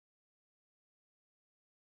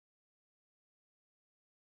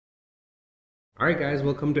Alright guys,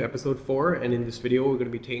 welcome to episode 4, and in this video we're going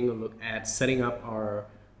to be taking a look at setting up our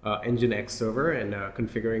Nginx server and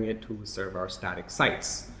configuring it to serve our static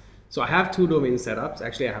sites. So I have two domain setups.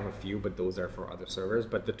 Actually I have a few, but those are for other servers.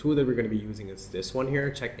 But the two that we're going to be using is this one here,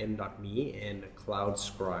 checkin.me and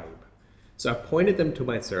CloudScribe. So I've pointed them to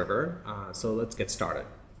my server, so let's get started.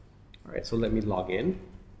 Alright, so let me log in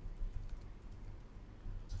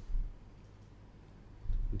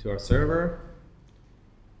into our server.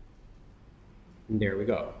 And there we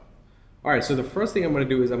go. All right, so the first thing I'm going to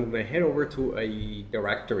do is I'm going to head over to a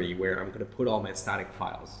directory where I'm going to put all my static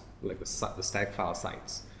files, like the static file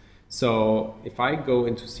sites. So if I go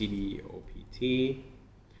into cd opt,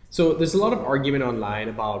 so there's a lot of argument online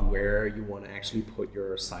about where you want to actually put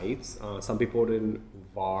your sites. Some people put in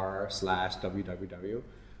var/www.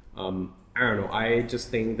 I don't know. I just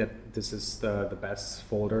think that this is the best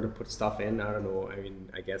folder to put stuff in. I don't know. I mean,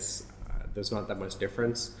 I guess there's not that much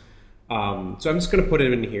difference. So I'm just going to put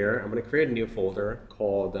it in here. I'm going to create a new folder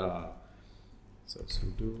called so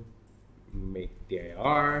sudo make dir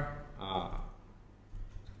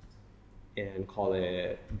and call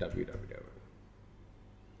it www.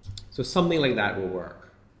 So something like that will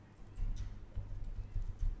work.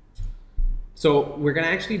 So we're going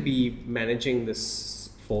to actually be managing this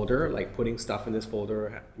folder, like putting stuff in this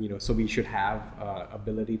folder, so we should have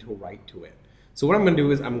ability to write to it. So what I'm going to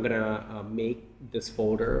do is I'm going to make this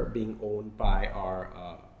folder being owned by our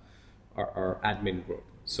admin group.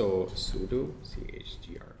 So sudo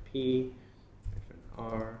chgrp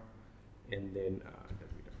 -r and then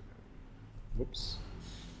www. Whoops.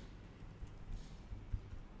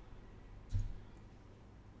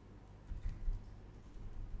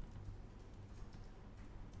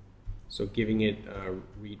 So giving it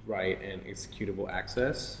read, write, and executable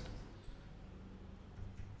access.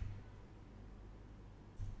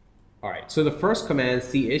 All right, so the first command,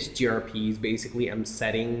 chgrp, is basically I'm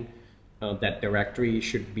setting that directory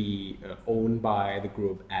should be owned by the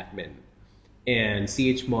group admin. And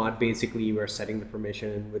chmod, basically we're setting the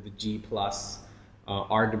permission with the g plus.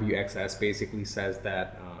 rwxs basically says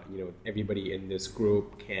that everybody in this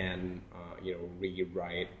group can read,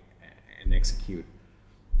 write, and execute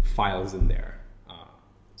files in there.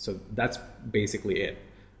 So that's basically it.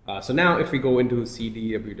 So now if we go into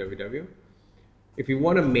cd www, if we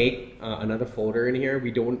want to make another folder in here,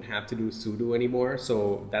 we don't have to do sudo anymore.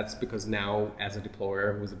 So that's because now, as a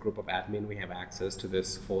deployer who's a group of admin, we have access to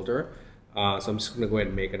this folder. So I'm just going to go ahead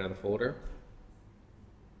and make another folder.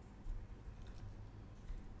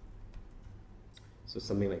 So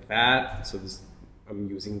something like that. So this, I'm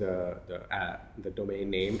using the domain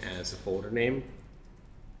name as a folder name.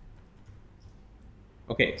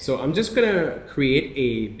 Okay, so I'm just going to create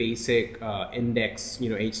a basic index,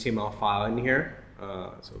 HTML file in here.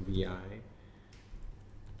 So vi.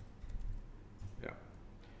 Yeah.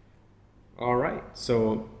 All right.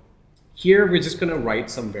 So here we're just going to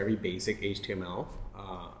write some very basic HTML.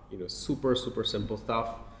 Super simple stuff.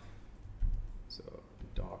 So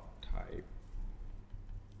doc type.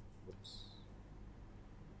 Oops.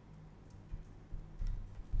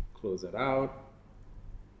 Close that out.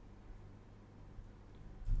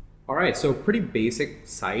 All right, so pretty basic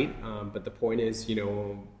site, but the point is,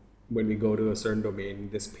 when we go to a certain domain,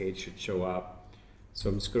 this page should show up. So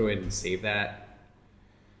I'm just going to go ahead and save that.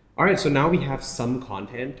 All right, so now we have some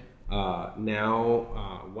content.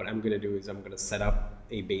 What I'm going to do is I'm going to set up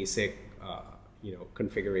a basic,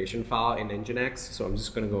 configuration file in Nginx. So I'm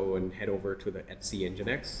just going to go and head over to the etc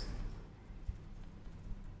Nginx.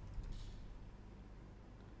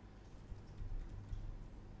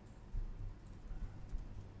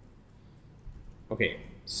 Okay,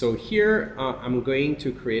 so here I'm going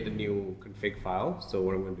to create a new config file. So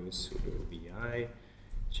what I'm going to do is sudo vi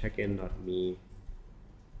checkin.me.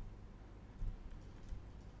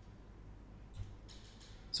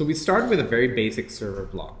 So we start with a very basic server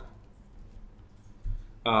block.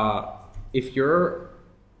 If you're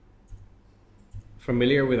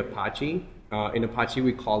familiar with Apache, in Apache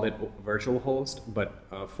we call it virtual host, but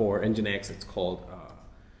for Nginx it's called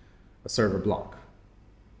a server block.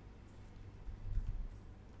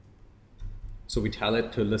 So we tell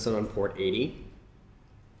it to listen on port 80.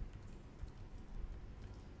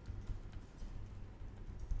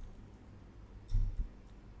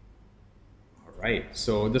 All right,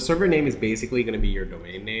 so the server name is basically going to be your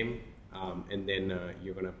domain name. And then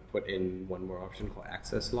you're going to put in one more option called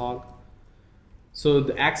access log. So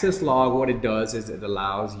the access log, what it does is it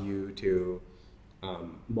allows you to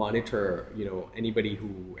monitor, anybody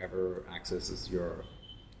who ever accesses your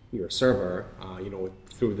server,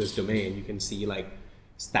 through this domain. You can see like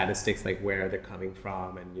statistics, like where they're coming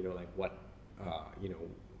from, and like what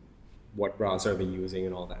what browser they're using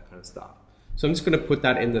and all that kind of stuff. So I'm just going to put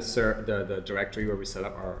that in the directory where we set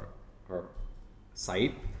up our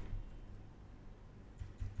site.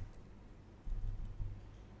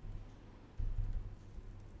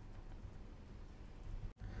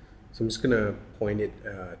 So I'm just going to point it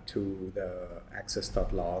to the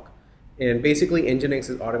access.log. And basically, Nginx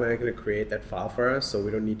is automatically going to create that file for us, so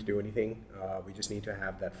we don't need to do anything. We just need to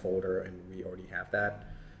have that folder, and we already have that.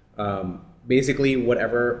 Basically,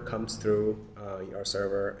 whatever comes through our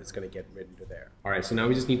server is going to get written to there. All right, so now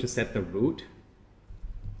we just need to set the root.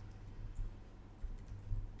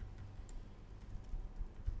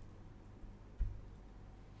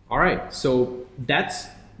 All right, so that's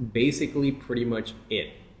basically pretty much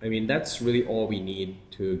it. I mean, that's really all we need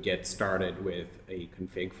to get started with a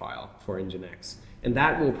config file for Nginx. And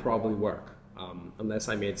that will probably work, unless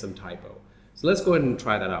I made some typo. So let's go ahead and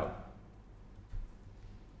try that out.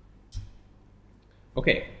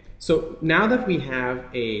 Okay, so now that we have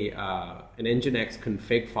an Nginx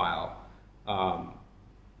config file,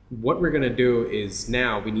 what we're going to do is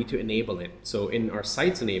now we need to enable it. So in our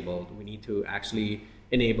sites enabled, we need to actually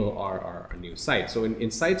enable our new site. So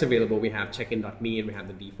in sites available, we have checkin.me, and we have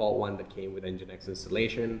the default one that came with Nginx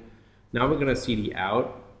installation. Now we're going to cd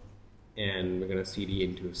out, and we're going to cd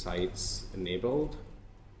into sites enabled.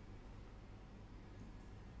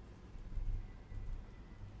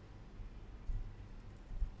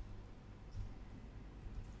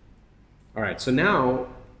 All right, so now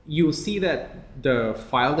you'll see that the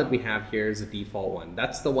file that we have here is a default one.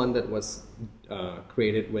 That's the one that was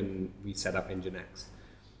created when we set up Nginx.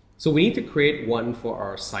 So we need to create one for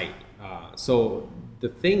our site. So the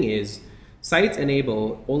thing is, sites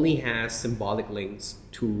enable only has symbolic links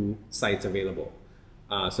to sites available.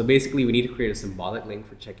 So basically, we need to create a symbolic link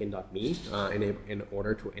for checkin.me in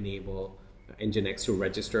order to enable Nginx to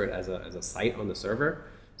register it as a site on the server.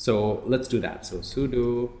 So let's do that. So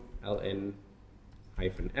sudo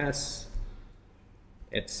ln-s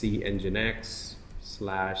etc nginx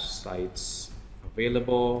 /sites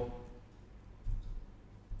available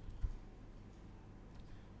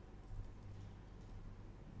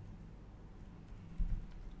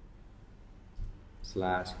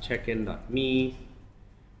 /checkin.me.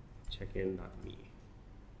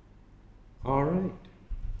 All right,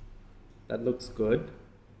 that looks good.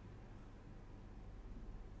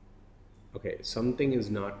 Okay, something is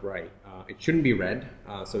not right. It shouldn't be red,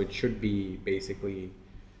 so it should be basically,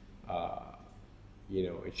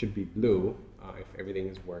 it should be blue if everything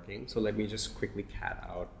is working. So let me just quickly cat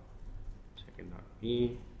out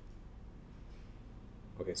checkin.me.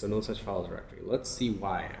 Okay, so no such file directory. Let's see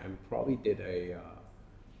why. I probably did a,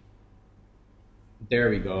 there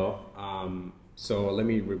we go. So let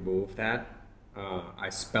me remove that. I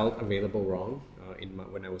spelled available wrong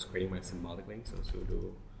when I was creating my symbolic link. So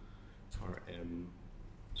sudo rm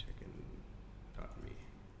checkin.me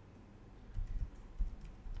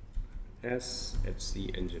s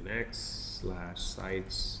etc nginx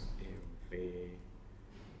 /sites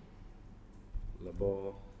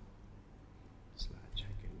available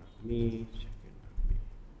 /checkin.me.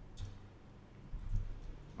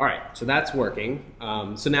 All right, so that's working.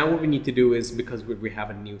 So now what we need to do is, because we have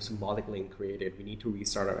a new symbolic link created, we need to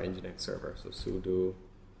restart our Nginx server. So sudo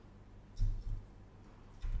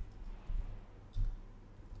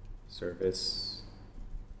service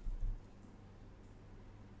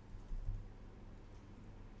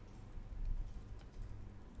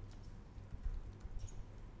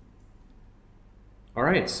all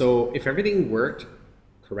right, so if everything worked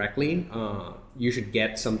correctly, you should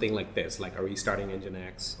get something like this, like a restarting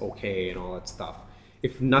Nginx, okay, and all that stuff.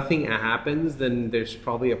 If nothing happens, then there's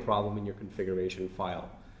probably a problem in your configuration file.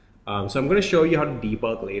 So I'm going to show you how to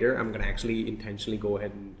debug later. I'm going to actually intentionally go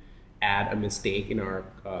ahead and add a mistake in our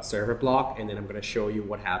server block, and then I'm going to show you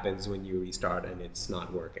what happens when you restart and it's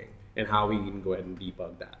not working, and how we can go ahead and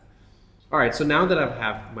debug that. All right, so now that I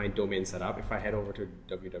have my domain set up, if I head over to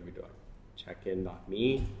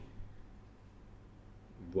www.checkin.me,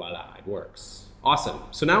 voila, it works. Awesome.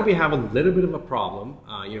 So now we have a little bit of a problem.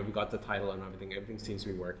 We got the title and everything seems to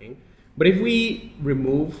be working. But if we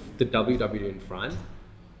remove the www in front,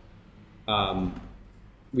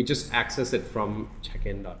 we just access it from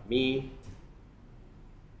checkin.me.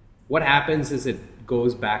 What happens is it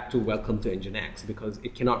goes back to welcome to Nginx, because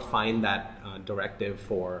it cannot find that directive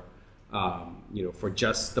for for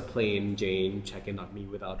just the plain Jane checkin.me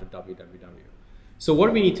without a www. So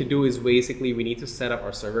what we need to do is basically we need to set up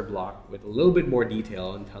our server block with a little bit more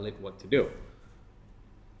detail and tell it what to do.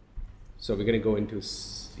 So we're going to go into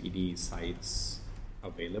cd sites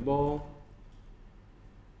available.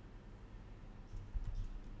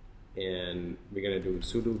 and we're going to do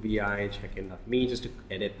sudo vi check-in.me just to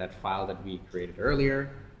edit that file that we created earlier.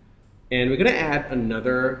 And we're going to add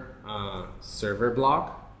another server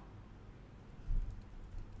block.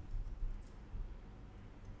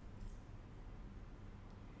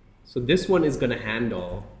 So this one is going to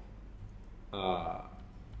handle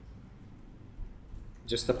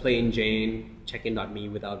just the plain Jane check-in.me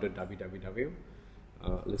without the www.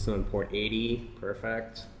 Listen on port 80,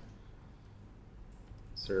 perfect.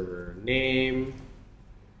 Server name.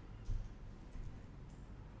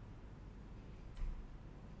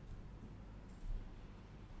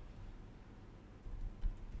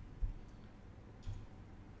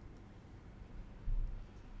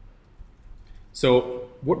 So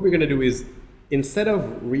what we're going to do is, instead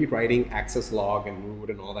of rewriting access log and root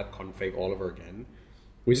and all that config all over again,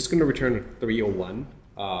 we're just going to return a 301.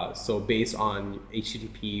 So based on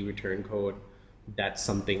HTTP return code, that's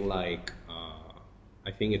something like, I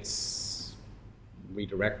think it's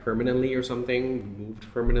redirect permanently or something,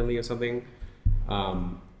 moved permanently or something.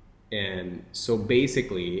 And so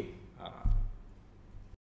basically,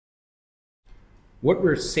 what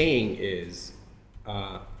we're saying is,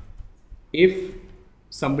 if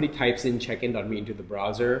somebody types in check-in.me into the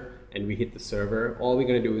browser and we hit the server, all we're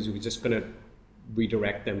going to do is we're just going to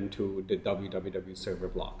redirect them to the www server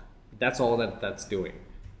block. That's all that's doing.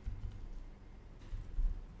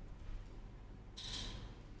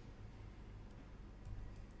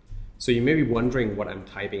 So you may be wondering what I'm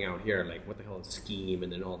typing out here, like what the hell is scheme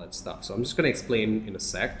and then all that stuff. So I'm just going to explain in a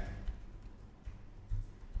sec.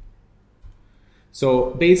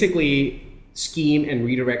 So basically, scheme and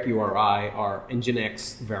redirect URI are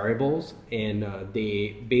Nginx variables, and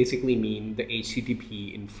they basically mean the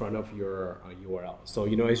HTTP in front of your URL. So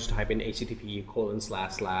you know, as you type in HTTP :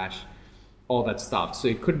 / all that stuff. So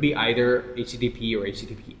it could be either HTTP or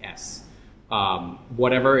HTTPS.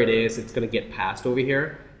 Whatever it is, it's going to get passed over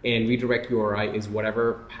here. And redirect URI is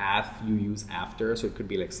whatever path you use after. So it could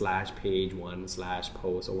be like /page1 /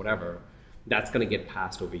 post or whatever. That's going to get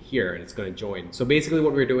passed over here and it's going to join. So basically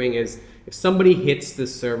what we're doing is, if somebody hits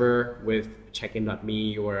this server with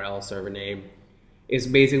check-in.me URL server name, it's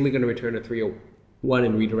basically going to return a 301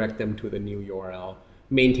 and redirect them to the new URL,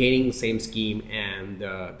 maintaining the same scheme and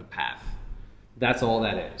the path. That's all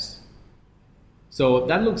that is. So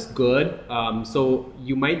that looks good. So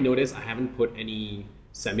you might notice I haven't put any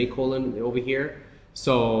semicolon over here.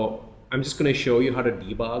 So I'm just going to show you how to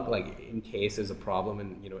debug, like in case there's a problem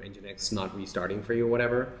and Nginx not restarting for you or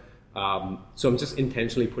whatever. So I'm just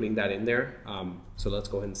intentionally putting that in there. So let's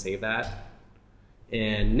go ahead and save that.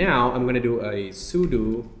 And now I'm going to do a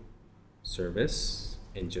sudo service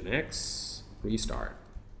Nginx restart.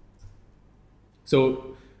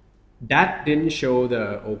 So that didn't show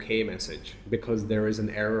the OK message because there is an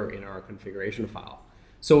error in our configuration file.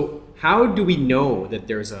 So how do we know that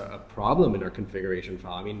there's a problem in our configuration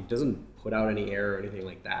file? I mean, it doesn't put out any error or anything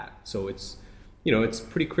like that. So it's, it's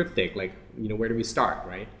pretty cryptic, like, where do we start,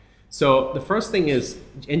 right? So the first thing is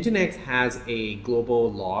Nginx has a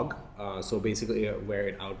global log. So basically where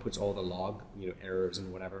it outputs all the log, errors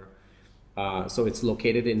and whatever. So it's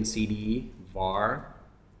located in cd var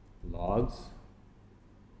logs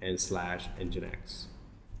and /Nginx.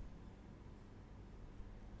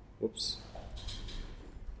 Whoops.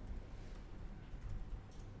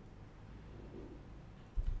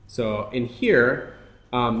 So in here,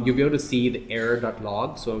 you'll be able to see the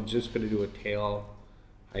error.log. So I'm just going to do a tail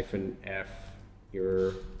 -f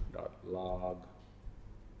error.log.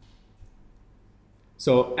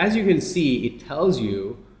 So as you can see, it tells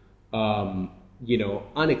you,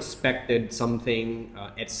 unexpected something,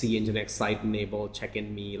 etc Nginx site enabled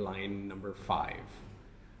check-in me line number 5.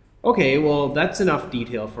 Okay, well, that's enough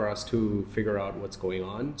detail for us to figure out what's going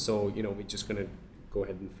on. So, we're just going to go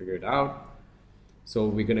ahead and figure it out. So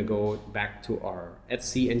we're going to go back to our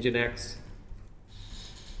etc Nginx.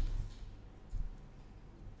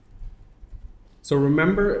 So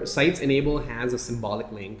remember, sites enable has a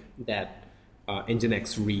symbolic link that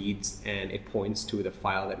Nginx reads, and it points to the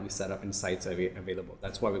file that we set up in sites available.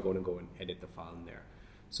 That's why we're going to go and edit the file in there.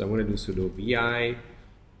 So I'm going to do sudo vi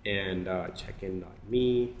and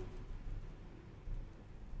check-in.me.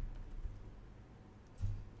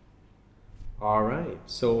 All right,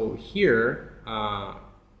 so here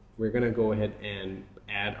we're going to go ahead and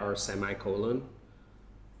add our semicolon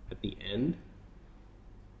at the end.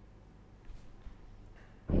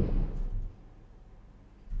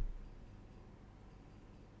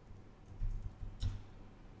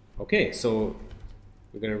 Okay, so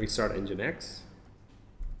we're going to restart Nginx.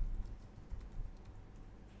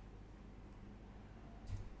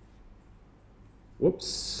 Whoops,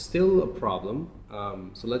 still a problem.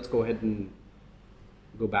 So let's go ahead and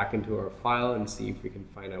go back into our file and see if we can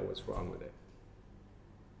find out what's wrong with it.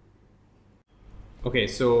 Okay,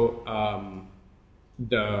 so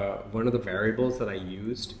one of the variables that I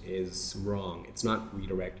used is wrong. It's not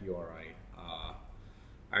redirect URI.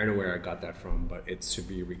 I don't know where I got that from, but it should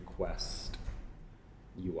be request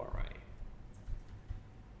URI.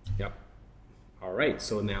 Yep. All right,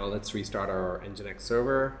 so now let's restart our Nginx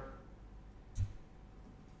server.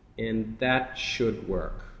 And that should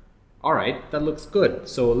work. All right, that looks good.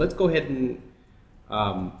 So let's go ahead and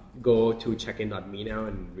go to checkin.me now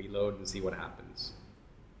and reload and see what happens.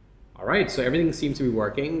 All right, so everything seems to be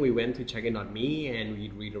working. We went to checkin.me and we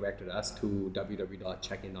redirected us to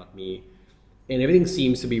www.checkin.me, and everything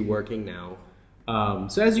seems to be working now.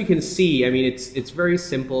 So as you can see, I mean, it's very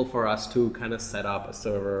simple for us to kind of set up a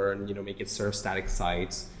server and make it serve static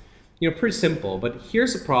sites. Pretty simple. But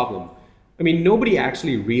here's the problem. I mean, nobody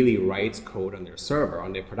actually really writes code on their server,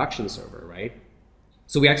 on their production server, right?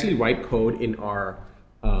 So we actually write code in our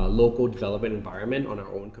local development environment on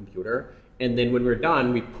our own computer. And then when we're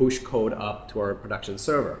done, we push code up to our production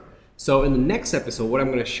server. So in the next episode, what I'm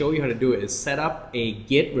going to show you how to do is set up a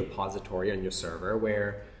Git repository on your server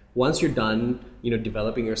where once you're done,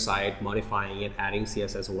 developing your site, modifying it, adding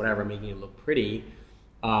CSS or whatever, making it look pretty,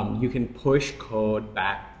 you can push code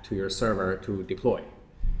back to your server to deploy.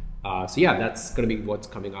 So yeah, that's going to be what's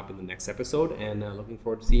coming up in the next episode, and looking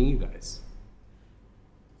forward to seeing you guys.